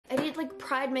like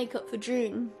pride makeup for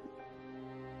June.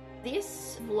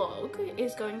 This vlog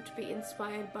is going to be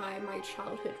inspired by my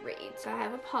childhood reads. I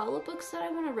have a pile of books that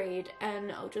I want to read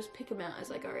and I'll just pick them out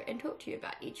as I go and talk to you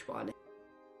about each one.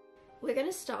 We're going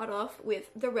to start off with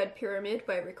The Red Pyramid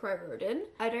by Riordan.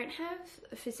 I don't have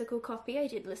a physical copy, I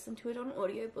did listen to it on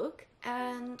audiobook.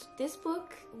 And this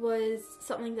book was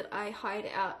something that I hired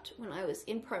out when I was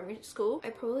in primary school.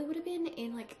 I probably would have been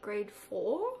in like grade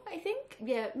 4, I think.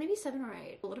 Yeah, maybe 7 or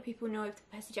 8. A lot of people know of the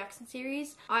Percy Jackson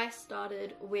series. I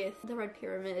started with The Red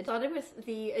Pyramid. Started with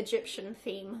the Egyptian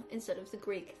theme instead of the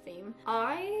Greek theme.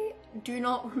 I do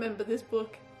not remember this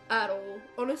book at all.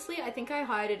 Honestly, I think I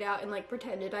hired it out and like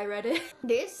pretended I read it.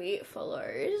 This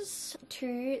follows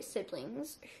two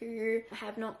siblings who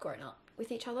have not grown up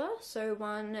with each other. So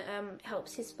one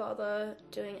helps his father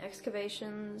doing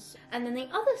excavations, and then the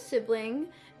other sibling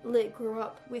grew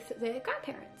up with their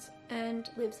grandparents and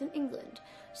lives in England.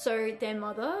 So their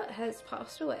mother has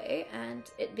passed away and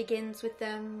it begins with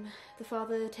them, the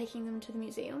father taking them to the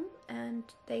museum, and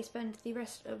they spend the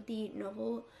rest of the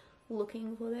novel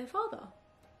looking for their father.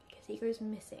 He goes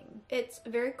missing. It's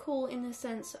very cool in the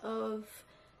sense of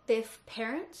their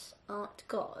parents aren't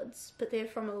gods, but they're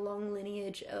from a long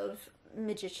lineage of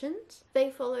magicians.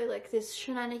 They follow like this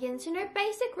shenanigans, you know,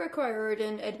 basic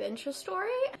Riordan adventure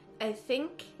story. I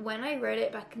think when I read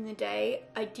it back in the day,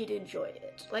 I did enjoy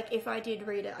it. Like if I did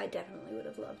read it, I definitely would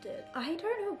have loved it. I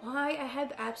don't know why I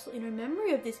have absolutely no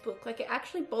memory of this book. Like it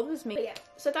actually bothers me. But yeah,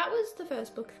 so that was the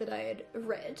first book that I had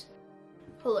read.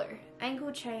 Hello,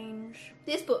 angle change.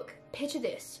 This book, picture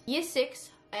this. Year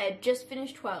 6, I had just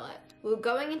finished Twilight. We were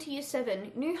going into year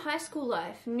 7, new high school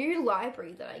life, new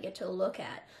library that I get to look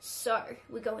at. So,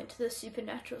 we go into the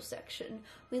supernatural section.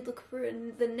 We look for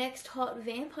the next hot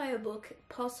vampire book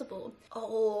possible. A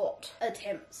lot of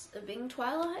attempts of being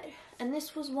Twilight, and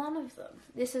this was one of them.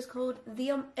 This is called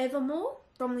The Evermore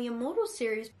from the Immortal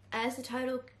series. As the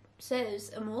title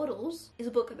says, Immortals is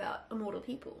a book about immortal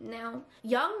people. Now,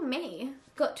 young me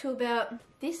got to about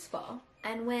this far,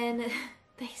 and when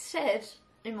they said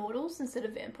immortals instead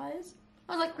of vampires,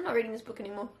 I was like, I'm not reading this book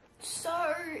anymore. So,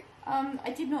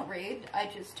 I did not read, I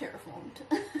just terraformed.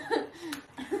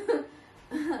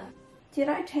 Did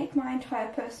I take my entire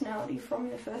personality from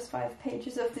the first 5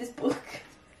 pages of this book?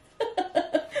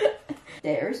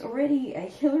 There's already a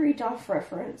Hilary Duff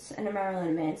reference and a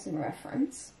Marilyn Manson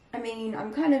reference. I mean,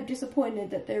 I'm kind of disappointed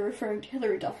that they're referring to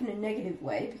Hilary Duff in a negative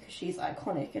way because she's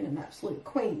iconic and an absolute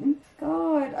queen.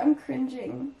 God, I'm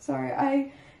cringing. Sorry,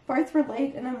 I both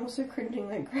relate and I'm also cringing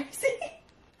like crazy.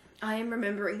 I am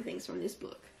remembering things from this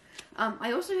book.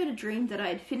 I also had a dream that I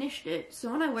had finished it, so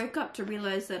when I woke up to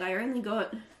realise that I only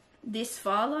got this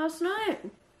far last night,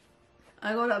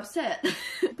 I got upset.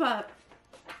 But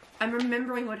I'm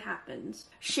remembering what happens.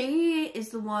 She is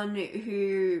the one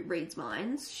who reads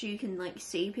minds. She can like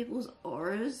see people's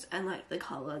auras and like the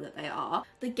colour that they are.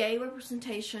 The gay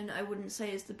representation I wouldn't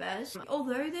say is the best.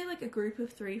 Although they're like a group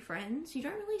of 3 friends, you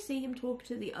don't really see him talk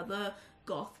to the other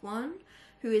goth one,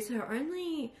 who is her own,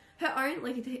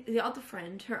 like the other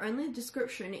friend, her only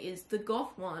description is the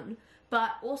goth one,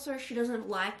 but also she doesn't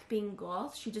like being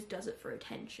goth, she just does it for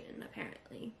attention,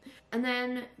 apparently. And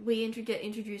then we get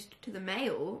introduced to the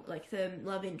male, like the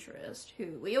love interest,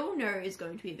 who we all know is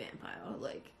going to be a vampire,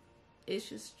 like, it's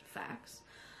just facts.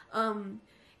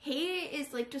 He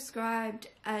is like described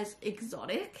as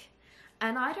exotic,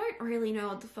 and I don't really know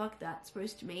what the fuck that's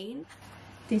supposed to mean.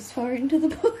 This far into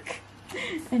the book,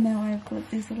 and now I've got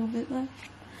this little bit left.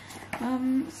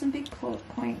 Some big plot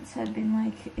points have been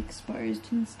like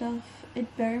exposed and stuff. It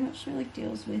very much like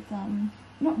deals with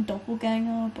not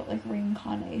doppelganger but like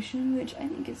reincarnation, which I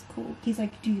think is cool. He's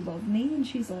like, do you love me? And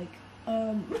she's like,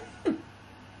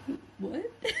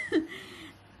 what?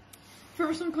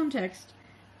 For some context,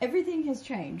 everything has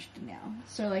changed now.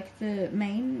 So like the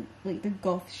main, like the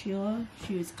goth Sheila,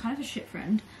 she was kind of a shit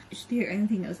friend. The only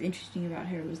thing that was interesting about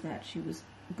her was that she was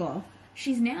goth.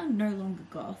 She's now no longer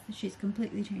goth. She's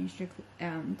completely changed her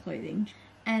clothing.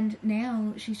 And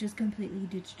now she's just completely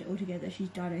ditched it altogether. She's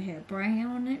dyed her hair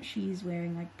brown. She's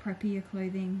wearing like preppier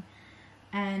clothing.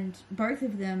 And both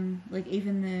of them, like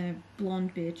even the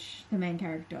blonde bitch, the main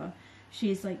character,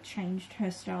 she's like changed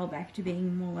her style back to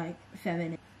being more like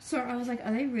feminine. So I was like,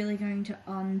 are they really going to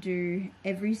undo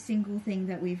every single thing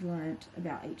that we've learnt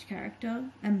about each character?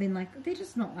 And been like, they're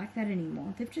just not like that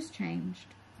anymore. They've just changed.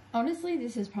 Honestly,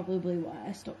 this is probably why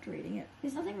I stopped reading it.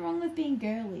 There's nothing wrong with being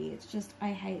girly, it's just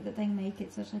I hate that they make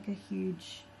it such like a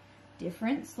huge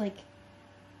difference. Like,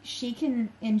 she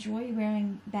can enjoy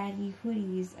wearing baggy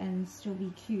hoodies and still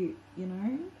be cute, you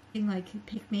know? Like,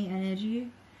 pick me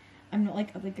energy. I'm not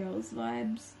like other girls'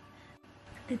 vibes.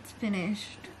 It's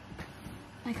finished.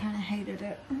 I kind of hated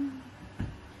it.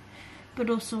 But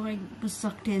also I was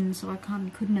sucked in, so I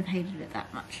couldn't have hated it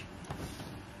that much.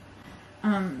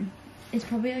 It's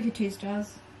probably like a 2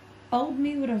 stars. Old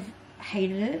me would have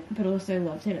hated it, but also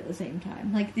loved it at the same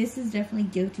time. Like, this is definitely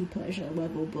guilty pleasure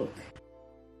level book.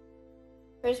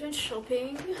 I've been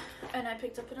shopping and I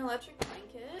picked up an electric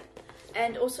blanket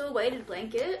and also a weighted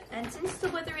blanket, and since the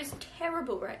weather is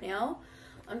terrible right now,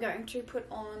 I'm going to put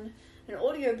on an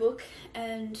audiobook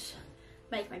and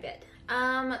make my bed.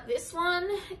 This one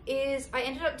is, I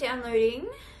ended up downloading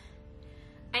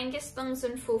Angus, Thongs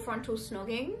and Full Frontal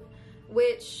Snogging,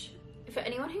 which, for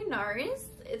anyone who knows,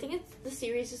 I think the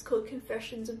series is called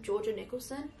Confessions of Georgia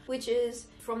Nicholson, which is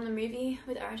from the movie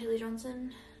with Aaron Taylor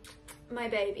Johnson. My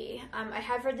baby. I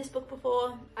have read this book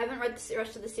before. I haven't read the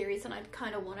rest of the series and I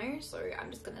kind of want to, so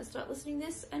I'm just gonna start listening to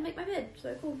this and make my bed.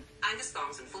 So cool. Angus,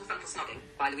 Thongs and Full Frontal Snogging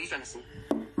by Louise Rennison.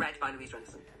 Read by Louise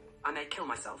Rennison. I may kill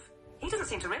myself. He doesn't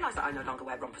seem to realise that I no longer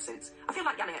wear romper suits. I feel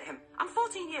like yelling at him. I'm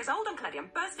 14 years old, Uncle Eddie.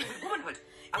 I'm bursting with womanhood.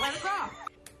 I wear a bra.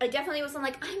 I definitely wasn't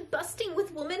like, I'm busting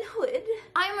with womanhood.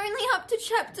 I'm only up to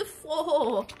chapter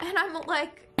 4. And I'm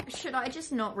like, should I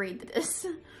just not read this?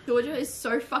 Georgia is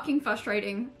so fucking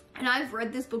frustrating. And I've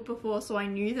read this book before, so I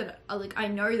knew that, I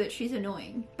know that she's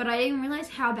annoying. But I didn't realize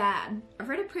how bad. I've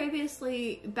read it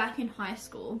previously back in high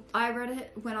school. I read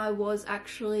it when I was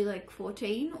actually like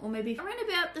 14, or maybe around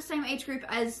about the same age group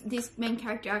as this main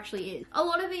character actually is. A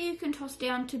lot of it you can toss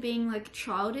down to being like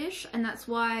childish, and that's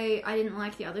why I didn't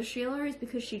like the other Sheila, is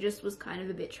because she just was kind of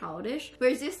a bit childish.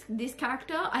 Whereas this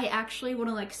character, I actually want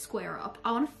to like square up.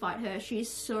 I want to fight her.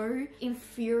 She's so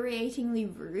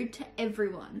infuriatingly rude to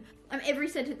everyone. Every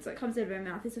sentence that comes out of her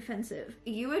mouth is offensive.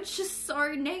 You are just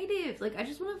so negative. Like, I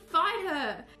just want to fight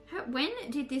her. When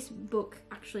did this book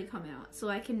actually come out? So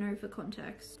I can know for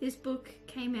context. This book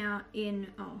came out in,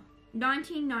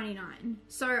 1999.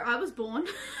 So I was born.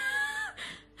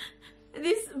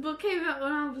 This book came out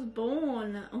when I was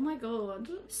born. Oh my god.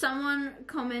 Someone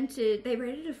commented, they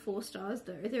rated it 4 stars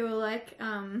though. They were like,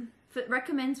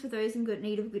 recommends for those in good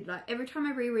need of good life. Every time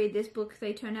I reread this book,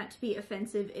 they turn out to be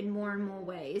offensive in more and more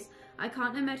ways. I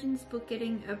can't imagine this book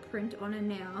getting a print on it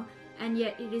now, and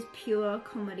yet it is pure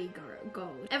comedy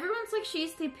gold. Everyone's like,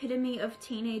 she's the epitome of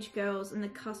teenage girls and the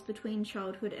cusp between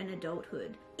childhood and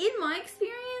adulthood. In my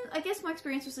experience, I guess my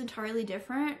experience was entirely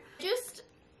different. Just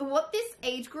what this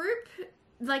age group,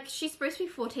 like, she's supposed to be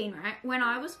 14, right? When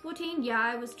I was 14, yeah,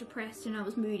 I was depressed and I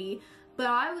was moody, but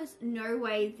I was no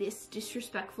way this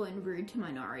disrespectful and rude to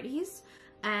minorities.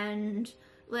 And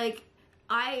like,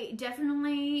 I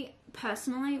definitely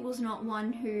personally was not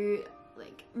one who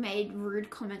like made rude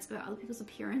comments about other people's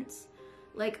appearance.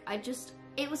 Like,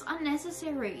 it was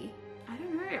unnecessary. I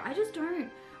don't know,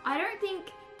 I don't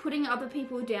think putting other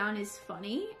people down is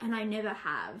funny, and I never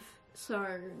have. So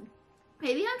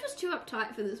maybe I'm just too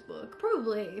uptight for this book.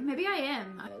 Probably. Maybe I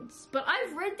am. But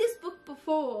I've read this book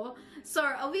before, so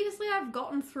obviously I've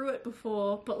gotten through it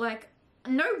before, but like,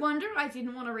 no wonder I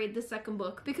didn't want to read the second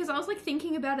book, because I was like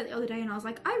thinking about it the other day and I was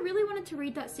like, I really wanted to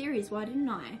read that series. Why didn't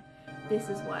I? This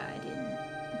is why I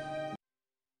didn't.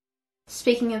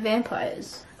 Speaking of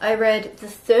vampires, I read the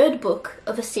 3rd book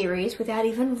of a series without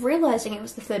even realizing it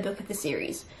was the 3rd book of the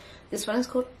series. This one is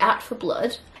called Out for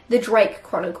Blood. The Drake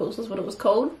Chronicles is what it was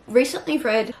called. Recently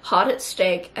read Heart at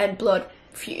Stake and Blood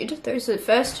Feud. Those are the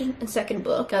 1st and 2nd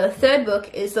book. Now the 3rd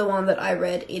book is the one that I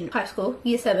read in high school,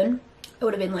 year 7. It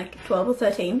would have been like 12 or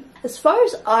 13. As far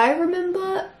as I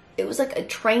remember, it was like a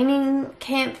training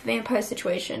camp vampire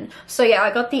situation. So yeah,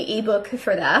 I got the ebook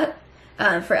for that,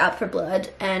 for Out for Blood,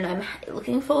 and I'm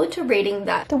looking forward to reading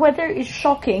that. The weather is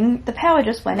shocking. The power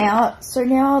just went out, so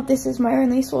now this is my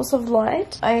only source of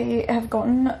light. I have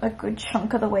gotten a good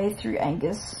chunk of the way through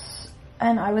Angus,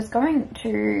 and I was going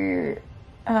to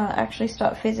actually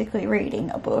start physically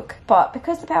reading a book, but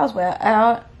because the powers were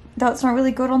out, that's not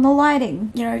really good on the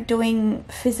lighting. You know, doing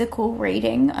physical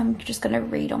reading, I'm just gonna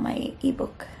read on my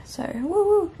ebook. So,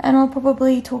 woo! And I'll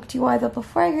probably talk to you either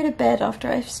before I go to bed after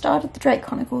I've started the Drake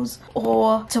Chronicles,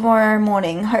 or tomorrow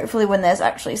morning, hopefully when there's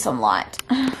actually some light.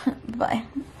 Bye.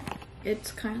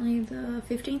 It's currently the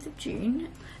 15th of June,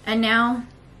 and now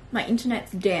my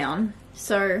internet's down.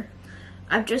 So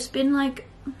I've just been like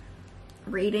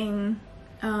reading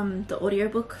the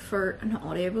ebook for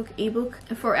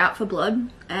Out for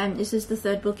Blood, and this is the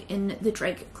 3rd book in the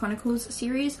Drake Chronicles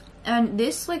series. And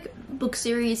this like book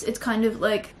series, it's kind of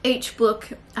like each book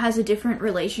has a different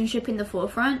relationship in the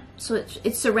forefront, so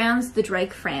it surrounds the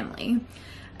Drake family,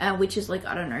 which is like,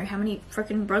 I don't know how many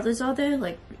freaking brothers are there,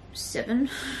 like 7.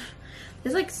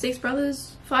 There's like 6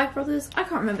 brothers, 5 brothers, I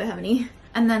can't remember how many.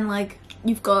 And then like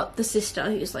you've got the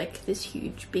sister who's like this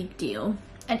huge big deal.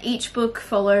 and each book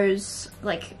follows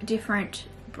like different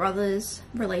brothers'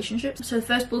 relationships. So the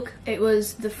first book, it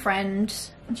was the friend,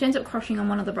 she ends up crushing on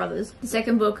one of the brothers. The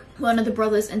second book, one of the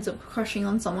brothers ends up crushing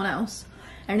on someone else.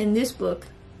 And in this book,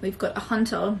 we've got a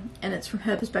hunter, and it's from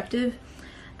her perspective.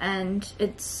 And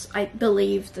it's, I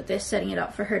believe that they're setting it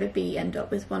up for her to end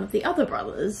up with one of the other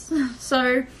brothers.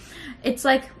 So it's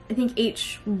like, I think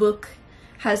each book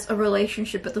has a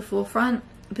relationship at the forefront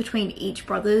between each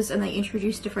brothers, and they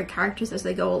introduce different characters as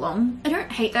they go along. I don't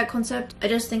hate that concept. I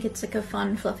just think it's like a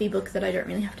fun, fluffy book that I don't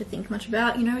really have to think much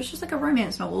about. You know, it's just like a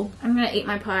romance novel. I'm gonna eat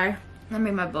my pie and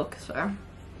read my book, so.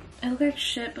 I look like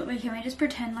shit, but wait, can I just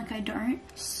pretend like I don't?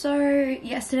 So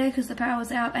yesterday, because the power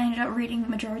was out, I ended up reading the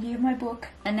majority of my book,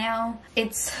 and now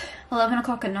it's 11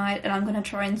 o'clock at night, and I'm gonna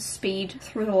try and speed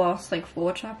through the last like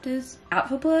 4 chapters. Out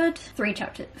for Blood, 3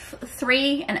 chapters,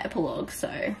 3 and epilogue,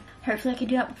 so hopefully I can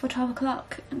do that before 12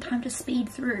 o'clock in time to speed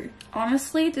through.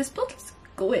 Honestly, this book is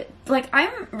good. Like,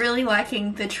 I'm really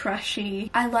liking the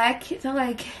trashy, I like the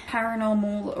like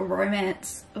paranormal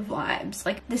romance vibes.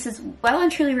 Like, this is well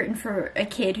and truly written for a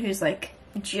kid who's like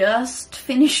just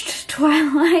finished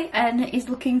Twilight and is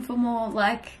looking for more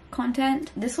like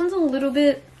content. This one's a little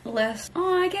bit less,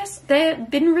 I guess they've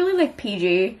been really like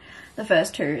PG, the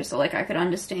first 2, so like I could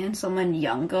understand someone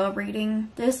younger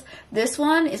reading this. This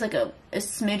one is like a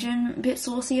smidgen bit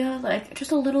saucier, like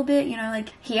just a little bit, you know, like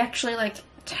he actually like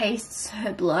tastes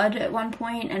her blood at one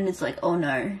point and it's like, oh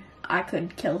no, I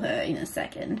could kill her in a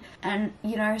second. And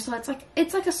you know, so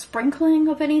it's like a sprinkling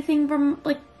of anything from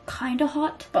like kind of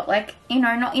hot, but like, you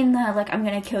know, not in the like I'm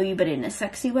gonna kill you but in a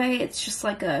sexy way. It's just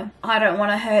like a I don't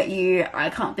want to hurt you,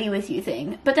 I can't be with you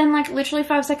thing. But then like literally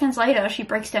 5 seconds later she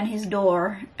breaks down his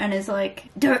door and is like,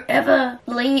 don't ever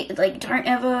leave, like don't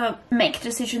ever make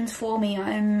decisions for me,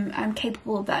 I'm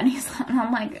capable of that. And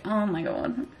I'm like, oh my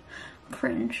god,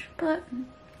 cringe. But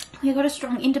you got a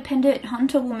strong independent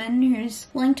hunter woman who's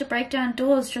willing to break down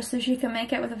doors just so she can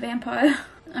make out with a vampire.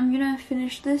 I'm gonna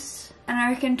finish this, and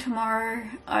I reckon tomorrow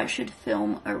I should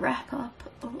film a wrap up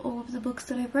of all of the books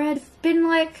that I've read. It's been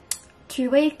like 2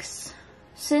 weeks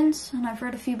since, and I've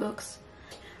read a few books.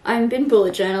 I've been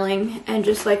bullet journaling and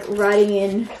just like writing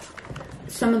in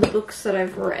some of the books that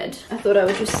I've read. I thought I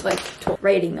would just like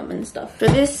rating them and stuff. For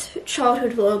this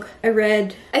childhood vlog, I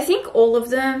read, I think all of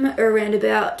them are around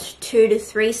about 2 to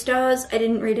 3 stars. I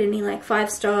didn't read any like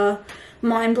 5-star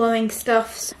mind-blowing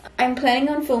stuff. I'm planning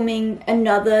on filming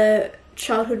another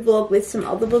childhood vlog with some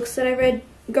other books that I read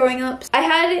growing up. I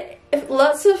had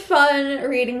lots of fun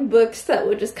reading books that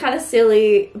were just kind of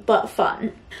silly but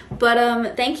fun.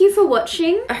 But thank you for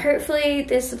watching. Hopefully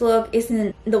this vlog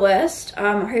isn't the worst.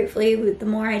 Hopefully the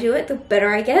more I do it, the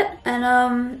better I get.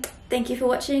 And thank you for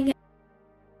watching.